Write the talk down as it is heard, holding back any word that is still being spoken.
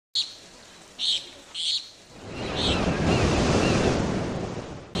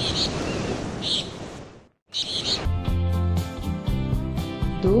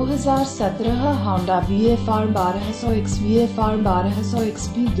2017 Honda Vfr1200x Vfr1200x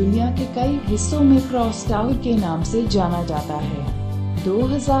भी दुनिया के कई हिस्सों में क्रॉसटावर के नाम से जाना जाता है।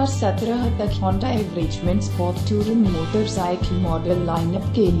 2017 तक Honda एवरेजमेंट sport touring motorcycle model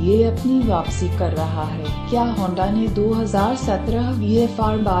lineup के लिए अपनी वापसी कर रहा है। क्या होंडा ने 2017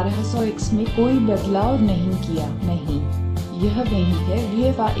 Vfr1200x में कोई बदलाव नहीं किया? नहीं, यह वही है।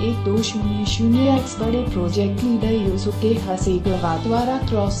 Vfr1200x बड़े प्रोजेक्ट लीडर योसुके हसेगावा द्वारा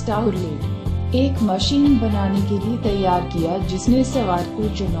क्रॉसटावर ले एक मशीन बनाने के लिए तैयार किया, जिसने सवार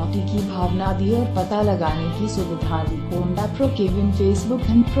को चुनौती की भावना दी और पता लगाने की सुविधा दी। होंडा प्रो केविन फेसबुक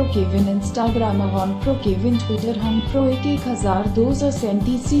हन प्रो केविन इंस्टाग्राम हन प्रो केविन ट्विटर हन प्रो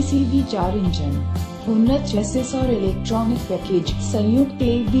 1237 सीसी V4 इंजन, उन्नत चेसिस और इलेक्ट्रॉनिक पैकेज, संयुक्त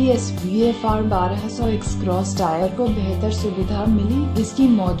ABS। Vfr1200x क्रॉस टायर को बेहतर सुविधा मिली। इसकी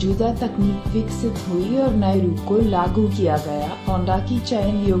मौजूदा तकनीक विकसित हुई और नए रूप को लागू किया गया। होंडा की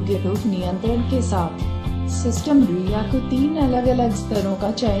चयन योग्य रोग नियंत्रण के साथ सिस्टम रिया को 3 अलग-अलग स्तरों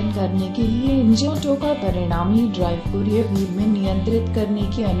का चयन करने के लिए इंजन का परिणामी ड्राइव को रियर व्हील में नियंत्रित करने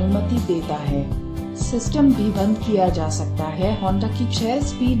की अनुमति देता है। सिस्टम भी बंद किया जा सकता है। होंडा की 6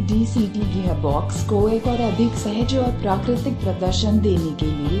 स्पीड DCT गियरबॉक्स को एक और अधिक सहज और प्राकृतिक प्रदर्शन देने के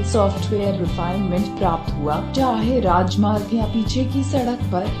लिए सॉफ्टवेयर रिफाइनमेंट प्राप्त हुआ, चाहे राजमार्ग या पीछे की सड़क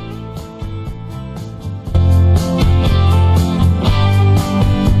पर।